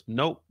provide for us.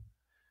 Nope.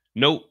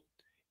 Nope.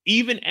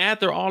 Even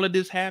after all of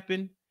this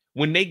happened,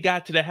 when they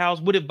got to the house,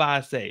 what did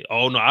Vi say?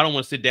 Oh, no, I don't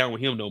want to sit down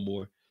with him no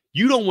more.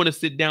 You don't want to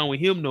sit down with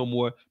him no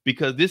more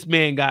because this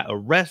man got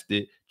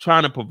arrested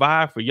trying to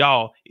provide for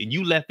y'all, and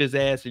you left his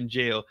ass in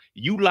jail.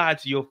 You lied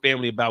to your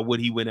family about what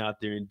he went out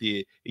there and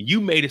did, and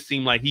you made it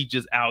seem like he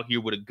just out here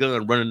with a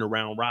gun running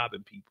around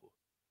robbing people.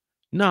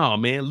 No,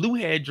 man, Lou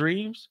had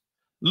dreams.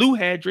 Lou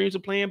had dreams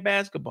of playing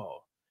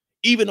basketball.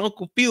 Even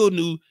Uncle Phil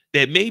knew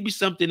that maybe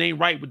something ain't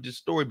right with this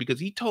story because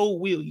he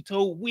told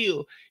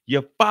Will,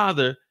 your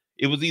father,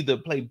 it was either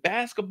play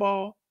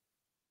basketball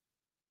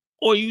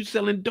or you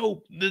selling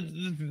dope.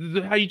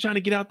 How you trying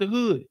to get out the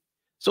hood?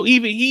 So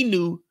even he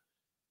knew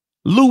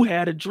Lou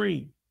had a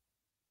dream.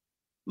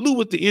 Lou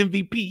was the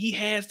MVP. He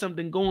had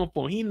something going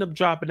for him. He ended up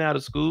dropping out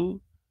of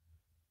school.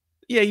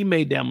 Yeah, he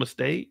made that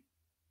mistake.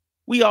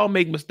 We all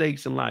make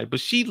mistakes in life,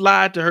 but she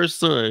lied to her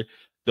son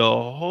the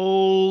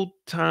whole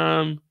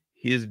time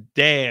his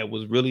dad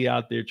was really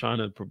out there trying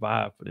to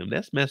provide for them.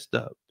 That's messed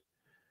up.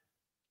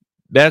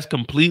 That's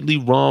completely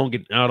wrong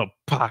and out of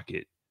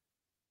pocket.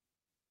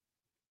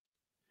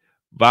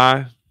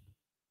 Vi,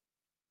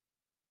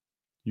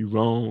 you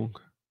wrong.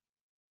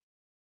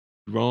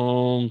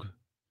 Wrong.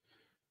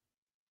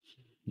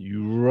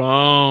 You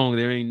wrong.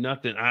 There ain't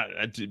nothing.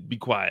 Be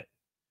quiet.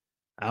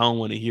 I don't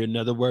want to hear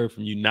another word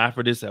from you. Not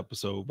for this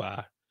episode,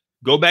 Vi.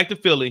 Go back to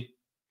Philly.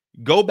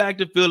 Go back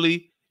to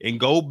Philly and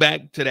go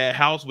back to that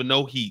house with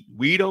no heat.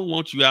 We don't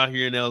want you out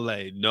here in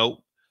LA.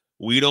 Nope.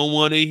 We don't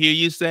want to hear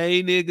you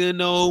say nigga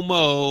no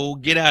more.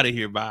 Get out of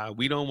here, Vi.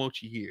 We don't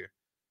want you here.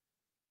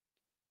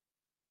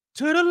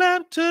 To the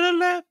left, to the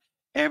left.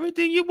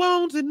 Everything you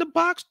want's in the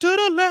box to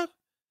the left.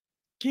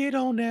 Get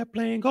on that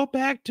plane, go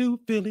back to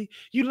Philly.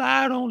 You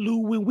lied on Lou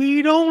when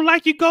we don't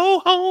like you, go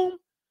home.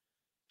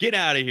 Get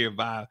out of here,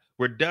 Vi.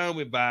 We're done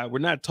with Vi. We're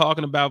not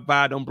talking about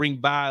Vi. Don't bring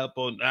Vi up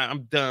on.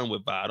 I'm done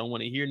with Vi. I don't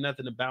want to hear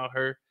nothing about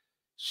her.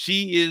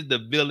 She is the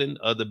villain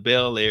of the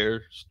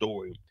Bel-Air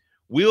story.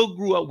 Will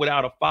grew up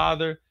without a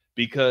father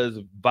because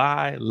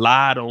Vi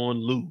lied on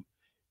Lou.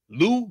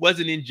 Lou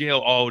wasn't in jail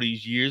all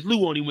these years.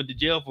 Lou only went to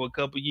jail for a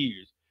couple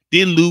years.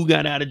 Then Lou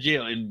got out of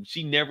jail, and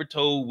she never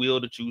told Will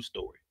the true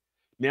story.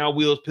 Now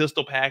Will's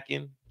pistol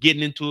packing,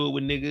 getting into it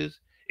with niggas.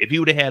 If he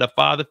would have had a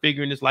father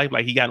figure in his life,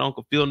 like he got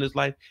Uncle Phil in his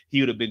life, he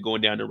would have been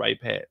going down the right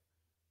path.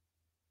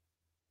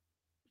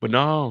 But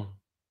no.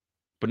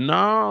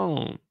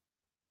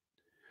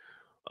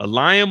 A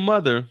lion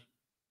mother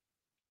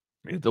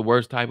is the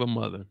worst type of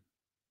mother.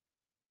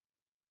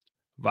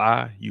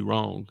 Vi, you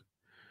wrong.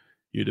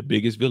 You're the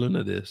biggest villain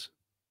of this.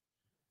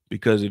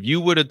 Because if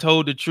you would have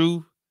told the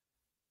truth,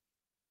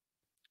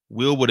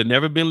 Will would have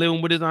never been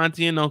living with his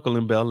auntie and uncle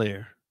in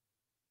Bel-Air.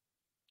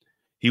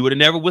 He would have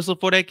never whistled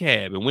for that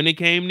cab. And when it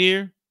came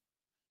near,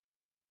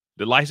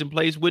 the license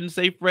plates wouldn't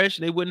say Fresh.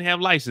 They wouldn't have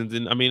license.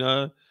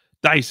 And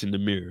dice in the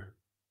mirror.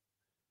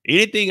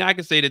 Anything I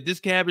can say that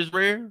this cab is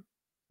rare,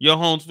 your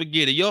homes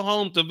forget it. Your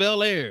home to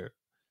Bel-Air.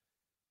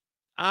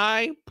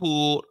 I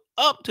pulled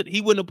up to,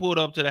 he wouldn't have pulled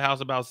up to the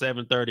house about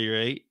 7:30 or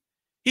 8.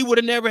 He would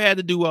have never had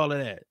to do all of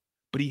that.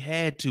 But he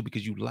had to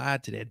because you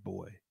lied to that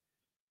boy.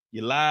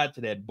 You lied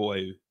to that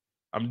boy.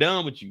 I'm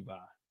done with you, Vi.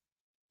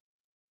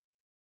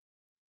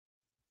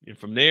 And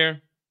from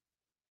there,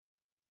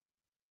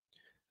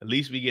 at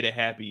least we get a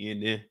happy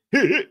ending.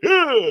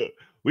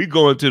 We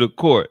going to the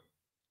court.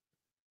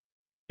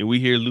 And we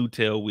hear Lou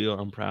tell Will,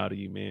 I'm proud of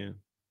you, man.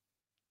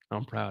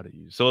 I'm proud of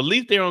you. So at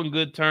least they're on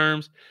good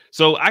terms.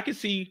 So I can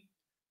see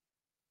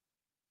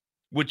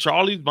with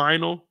Charlie's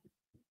vinyl,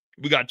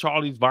 we got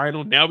Charlie's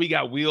vinyl. Now we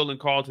got Will and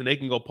Carlton. They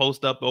can go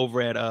post up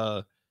over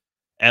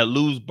at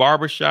Lou's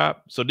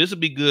barbershop. So this will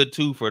be good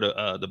too for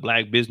the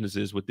black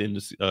businesses within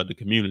the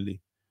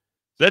community.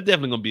 So that's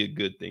definitely gonna be a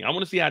good thing. I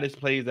want to see how this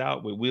plays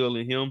out with Will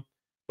and him.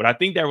 But I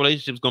think that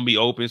relationship's gonna be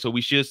open. So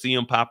we should see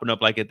him popping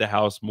up like at the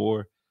house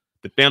more.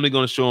 The family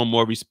gonna show him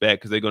more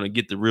respect because they're gonna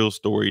get the real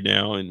story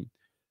now, and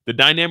the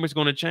dynamic's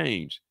gonna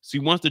change. See,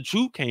 once the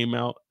truth came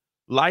out,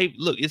 life,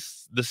 look,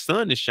 it's the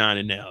sun is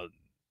shining now.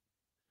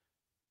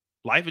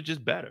 Life is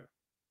just better.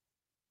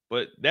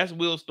 But that's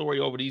Will's story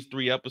over these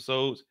 3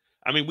 episodes.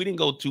 I mean, we didn't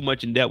go too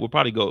much in depth.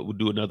 We'll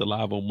do another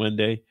live on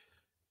Monday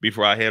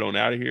before I head on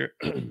out of here.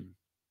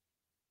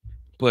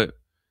 But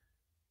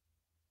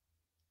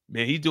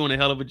man, he's doing a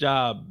hell of a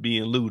job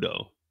being Lou,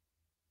 though.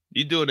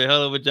 He's doing a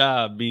hell of a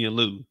job being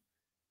Lou.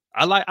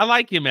 I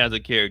like him as a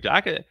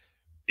character.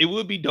 It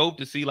would be dope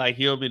to see like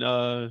him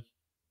and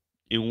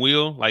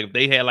Will, like if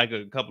they had like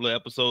a couple of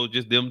episodes,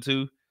 just them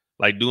two,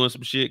 like doing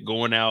some shit,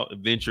 going out,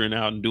 venturing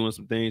out and doing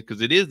some things. Cause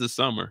it is the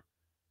summer.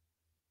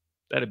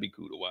 That'd be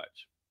cool to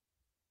watch.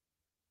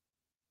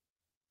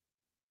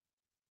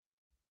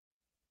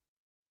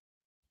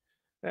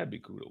 That'd be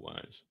cool to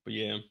watch. But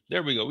yeah,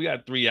 there we go. We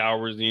got 3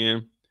 hours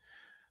in.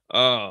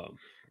 I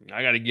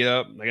gotta get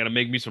up. I gotta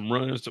make me some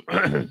runs.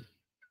 I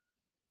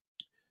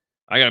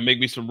gotta make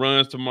me some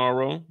runs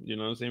tomorrow. You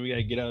know what I'm saying? We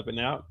gotta get up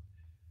and out.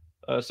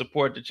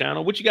 Support the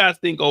channel. What you guys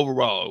think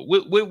overall?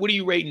 What are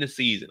you rating the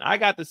season? I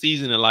got the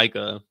season at like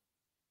a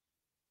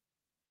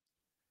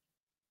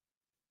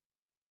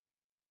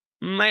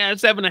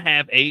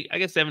 7.5, 8. I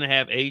guess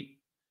 7.5, 8.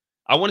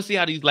 I want to see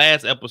how these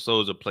last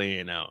episodes are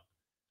playing out.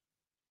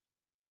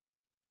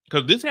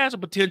 Because this has a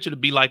potential to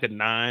be like a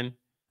 9.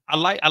 I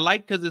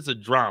like because it's a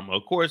drama.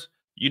 Of course,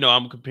 you know,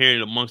 I'm comparing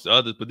it amongst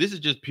others, but this is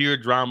just pure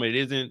drama. It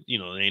isn't, you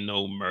know, there ain't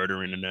no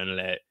murdering or none of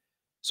that.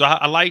 So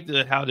I like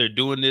how they're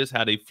doing this,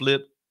 how they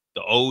flip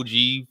the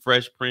OG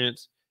Fresh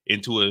Prince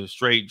into a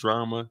straight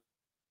drama.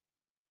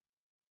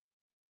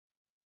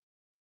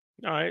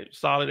 All right,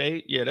 solid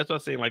 8. Yeah, that's what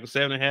I'm saying, like a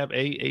 7.5,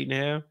 8,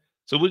 8.5.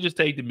 So we'll just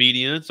take the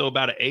median. So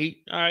about an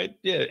 8. All right,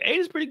 yeah, 8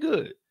 is pretty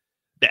good.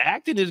 The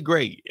acting is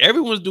great.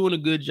 Everyone's doing a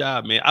good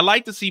job, man. I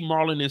like to see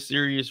Marlon in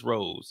serious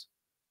roles.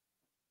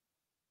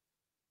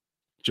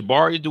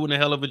 Jabari is doing a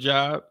hell of a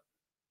job.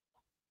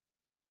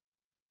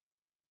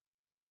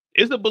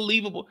 It's a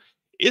believable.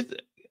 It's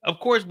Of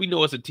course we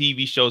know it's a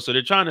TV show, so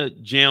they're trying to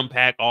jam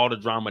pack all the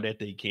drama that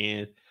they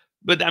can.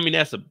 But I mean,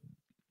 that's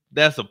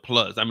a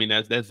plus. I mean,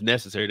 that's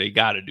necessary. They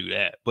got to do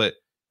that. But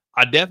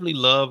I definitely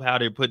love how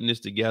they're putting this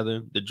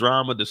together. The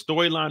drama, the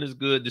storyline is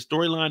good. The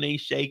storyline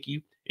ain't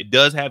shaky. It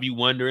does have you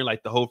wondering,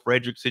 like the whole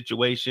Frederick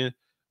situation.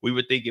 We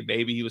were thinking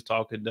maybe he was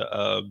talking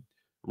to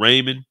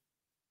Raymond,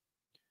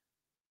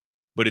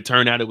 but it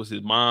turned out it was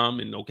his mom.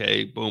 And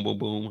okay, boom, boom,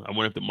 boom. I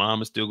wonder if the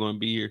mom is still going to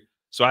be here.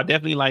 So I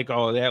definitely like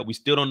all of that. We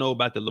still don't know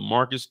about the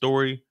LaMarcus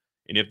story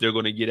and if they're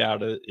going to get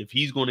out of, if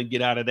he's going to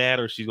get out of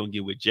that or she's going to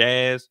get with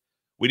Jazz.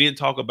 We didn't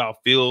talk about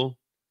Phil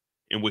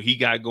and what he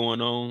got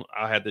going on,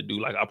 I'll have to do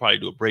like I'll probably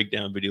do a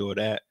breakdown video of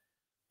that.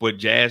 But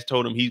Jazz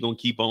told him he's gonna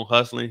keep on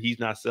hustling. He's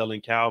not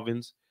selling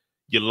Calvins.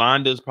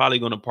 Yolanda's probably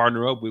gonna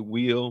partner up with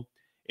Will,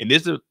 and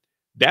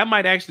that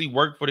might actually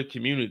work for the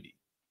community.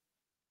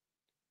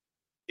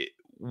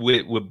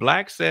 With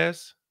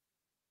Blackccess,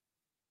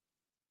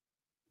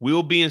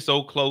 Will being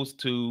so close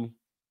to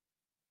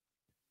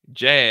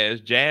Jazz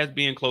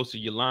being close to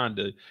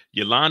Yolanda.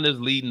 Yolanda's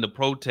leading the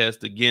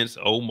protest against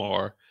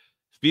Omar.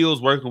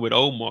 Phil's working with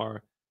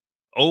Omar.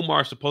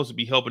 Omar's supposed to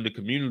be helping the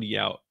community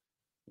out.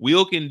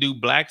 Will can do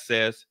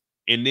Blackccess,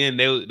 and then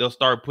they'll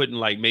start putting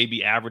like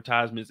maybe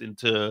advertisements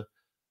into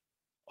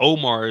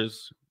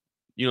Omar's,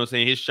 you know what I'm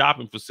saying, his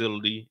shopping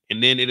facility,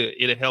 and then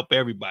it'll help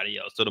everybody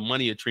else. So the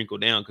money will trickle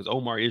down because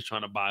Omar is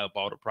trying to buy up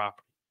all the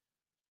property.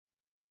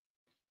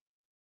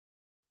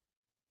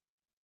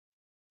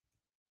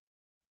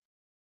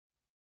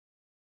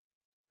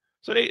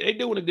 So they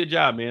doing a good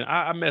job, man.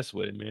 I mess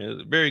with it, man.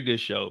 It's a very good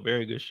show.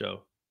 Very good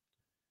show.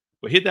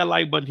 But hit that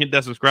like button, hit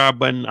that subscribe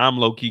button. I'm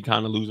low key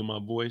kind of losing my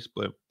voice,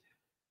 but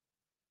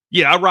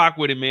yeah, I rock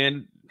with it,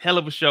 man. Hell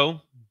of a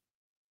show.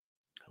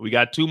 We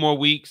got 2 more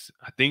weeks.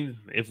 I think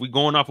if we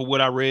going off of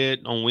what I read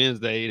on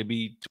Wednesday, it'll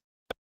be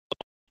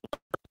 2,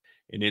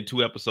 and then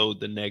 2 episodes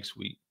the next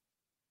week.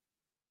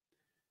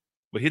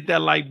 But hit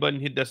that like button,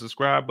 hit that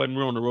subscribe button.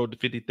 We're on the road to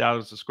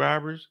 50,000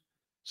 subscribers.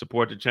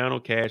 Support the channel.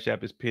 Cash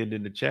App is pinned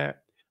in the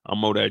chat. I'm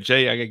Moda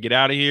J. I gotta get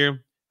out of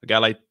here. I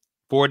got like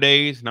 4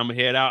 days, and I'm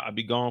gonna head out. I'll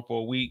be gone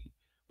for a week.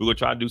 We're gonna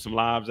try to do some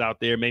lives out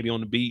there, maybe on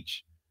the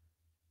beach,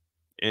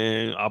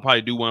 and I'll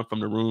probably do one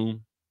from the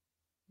room.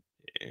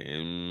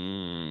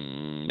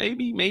 And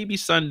maybe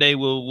Sunday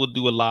we'll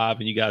do a live,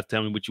 and you guys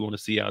tell me what you want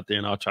to see out there,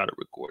 and I'll try to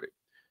record it.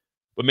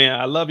 But man,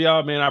 I love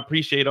y'all, man. I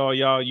appreciate all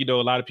y'all. You know,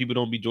 a lot of people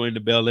don't be joining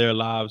the Bel-Air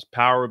lives.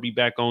 Power will be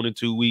back on in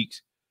 2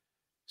 weeks,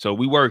 so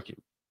we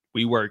working.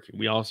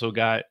 We also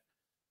got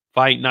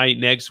Fight Night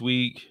next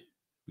week.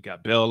 We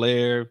got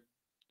Bel-Air.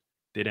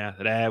 Then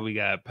after that, we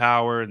got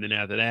Power. And then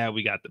after that,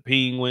 we got the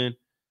Penguin.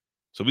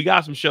 So we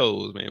got some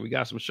shows, man. We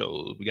got some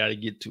shows. We got to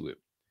get to it.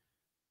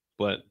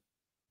 But